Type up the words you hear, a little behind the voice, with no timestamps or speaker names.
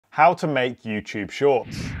How to make YouTube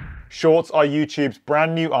Shorts. Shorts are YouTube's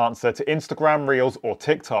brand new answer to Instagram Reels or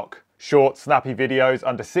TikTok. Short, snappy videos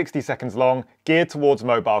under 60 seconds long geared towards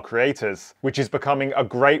mobile creators, which is becoming a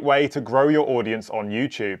great way to grow your audience on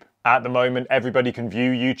YouTube. At the moment, everybody can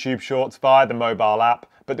view YouTube Shorts via the mobile app,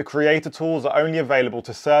 but the creator tools are only available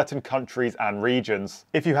to certain countries and regions.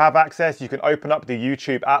 If you have access, you can open up the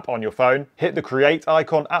YouTube app on your phone, hit the create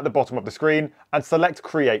icon at the bottom of the screen and select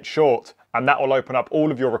Create Short, and that will open up all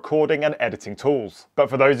of your recording and editing tools. But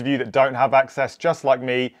for those of you that don't have access, just like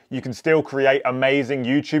me, you can still create amazing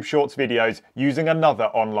YouTube Shorts videos using another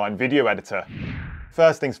online video editor.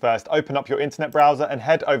 First things first, open up your internet browser and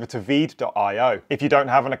head over to Veed.io. If you don't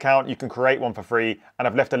have an account, you can create one for free, and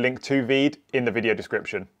I've left a link to Veed in the video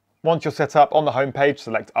description. Once you're set up on the home page,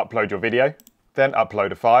 select Upload your video, then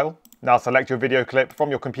upload a file. Now select your video clip from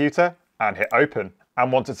your computer and hit Open. And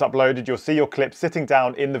once it's uploaded, you'll see your clip sitting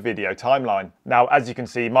down in the video timeline. Now, as you can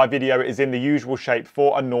see, my video is in the usual shape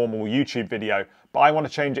for a normal YouTube video, but I want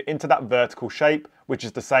to change it into that vertical shape, which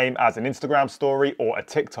is the same as an Instagram story or a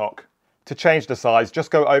TikTok. To change the size,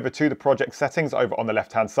 just go over to the project settings over on the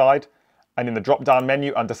left-hand side, and in the drop-down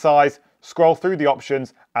menu under size, scroll through the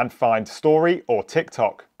options and find story or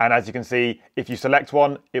TikTok. And as you can see, if you select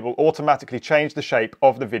one, it will automatically change the shape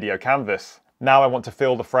of the video canvas. Now I want to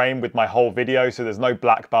fill the frame with my whole video so there's no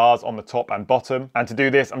black bars on the top and bottom. And to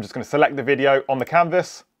do this, I'm just going to select the video on the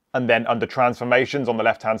canvas, and then under transformations on the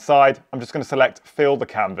left-hand side, I'm just going to select fill the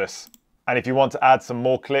canvas. And if you want to add some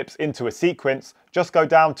more clips into a sequence, just go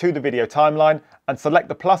down to the video timeline and select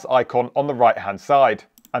the plus icon on the right-hand side.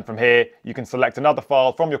 And from here, you can select another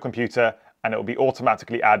file from your computer and it will be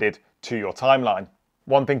automatically added to your timeline.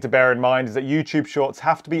 One thing to bear in mind is that YouTube Shorts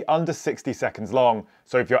have to be under 60 seconds long.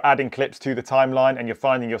 So if you're adding clips to the timeline and you're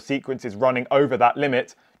finding your sequence is running over that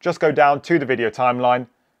limit, just go down to the video timeline,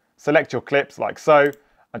 select your clips like so,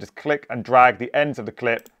 and just click and drag the ends of the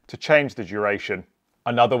clip to change the duration.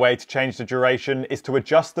 Another way to change the duration is to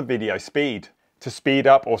adjust the video speed. To speed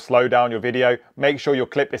up or slow down your video, make sure your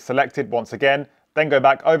clip is selected once again, then go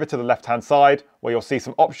back over to the left-hand side where you'll see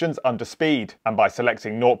some options under speed. And by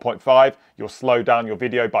selecting 0.5, you'll slow down your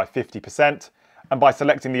video by 50%. And by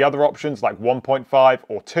selecting the other options like 1.5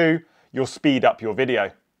 or 2, you'll speed up your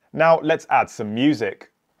video. Now let's add some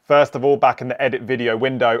music. First of all, back in the edit video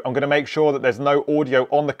window, I'm going to make sure that there's no audio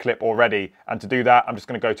on the clip already. And to do that, I'm just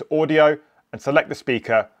going to go to audio and select the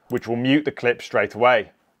speaker, which will mute the clip straight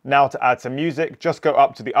away. Now to add some music, just go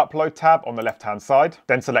up to the Upload tab on the left-hand side,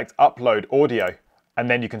 then select Upload Audio. And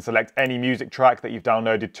then you can select any music track that you've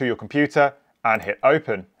downloaded to your computer and hit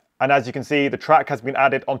Open. And as you can see, the track has been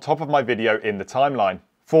added on top of my video in the timeline.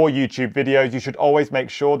 For YouTube videos, you should always make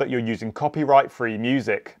sure that you're using copyright-free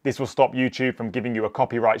music. This will stop YouTube from giving you a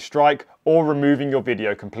copyright strike or removing your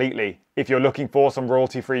video completely. If you're looking for some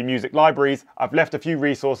royalty-free music libraries, I've left a few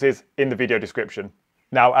resources in the video description.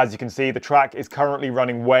 Now, as you can see, the track is currently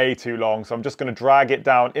running way too long, so I'm just going to drag it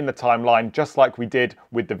down in the timeline just like we did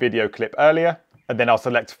with the video clip earlier. And then I'll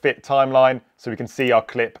select Fit Timeline so we can see our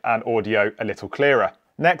clip and audio a little clearer.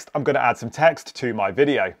 Next, I'm going to add some text to my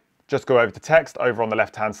video. Just go over to text over on the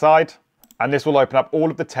left-hand side, and this will open up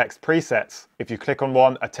all of the text presets. If you click on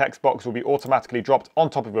one, a text box will be automatically dropped on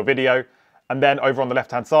top of your video. And then over on the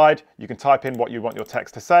left-hand side, you can type in what you want your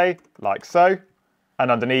text to say, like so. And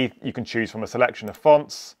underneath, you can choose from a selection of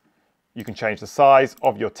fonts. You can change the size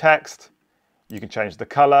of your text. You can change the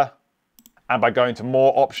color. And by going to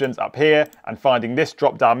more options up here and finding this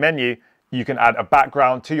drop-down menu, you can add a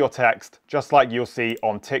background to your text, just like you'll see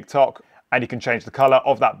on TikTok. And you can change the color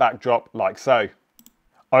of that backdrop like so.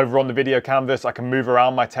 Over on the video canvas, I can move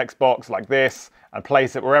around my text box like this and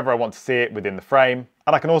place it wherever I want to see it within the frame.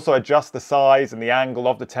 And I can also adjust the size and the angle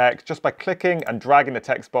of the text just by clicking and dragging the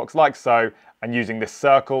text box like so and using this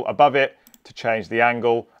circle above it to change the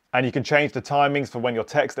angle. And you can change the timings for when your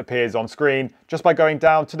text appears on screen just by going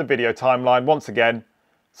down to the video timeline once again,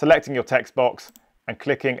 selecting your text box and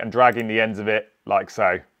clicking and dragging the ends of it like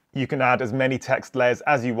so. You can add as many text layers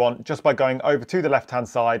as you want just by going over to the left-hand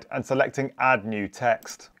side and selecting Add New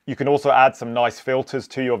Text. You can also add some nice filters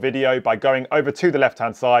to your video by going over to the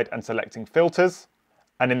left-hand side and selecting Filters.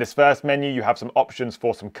 And in this first menu, you have some options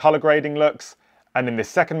for some color grading looks. And in this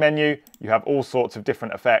second menu, you have all sorts of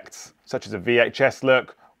different effects, such as a VHS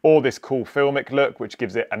look, or this cool filmic look, which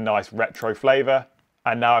gives it a nice retro flavor.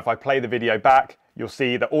 And now if I play the video back, you'll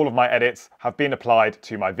see that all of my edits have been applied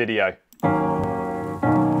to my video.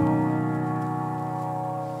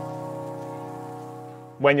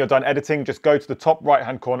 When you're done editing, just go to the top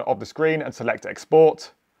right-hand corner of the screen and select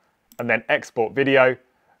Export, and then Export Video,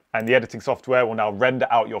 and the editing software will now render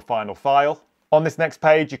out your final file. On this next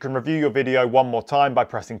page, you can review your video one more time by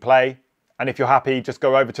pressing play. And if you're happy, just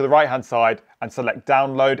go over to the right-hand side and select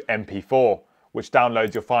Download MP4, which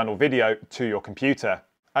downloads your final video to your computer.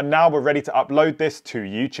 And now we're ready to upload this to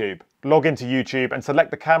YouTube. Log into YouTube and select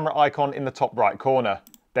the camera icon in the top right corner.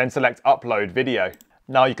 Then select Upload Video.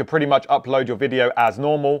 Now you can pretty much upload your video as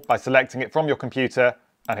normal by selecting it from your computer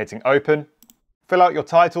and hitting Open. Fill out your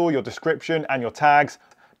title, your description and your tags,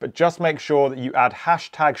 but just make sure that you add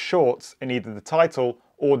hashtag shorts in either the title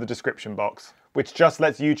or the description box, which just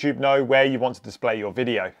lets YouTube know where you want to display your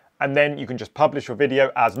video. And then you can just publish your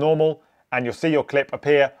video as normal and you'll see your clip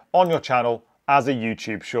appear on your channel as a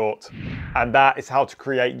YouTube short. And that is how to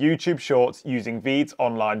create YouTube shorts using Veed's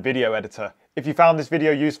online video editor. If you found this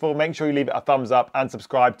video useful, make sure you leave it a thumbs up and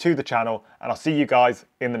subscribe to the channel, and I'll see you guys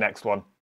in the next one.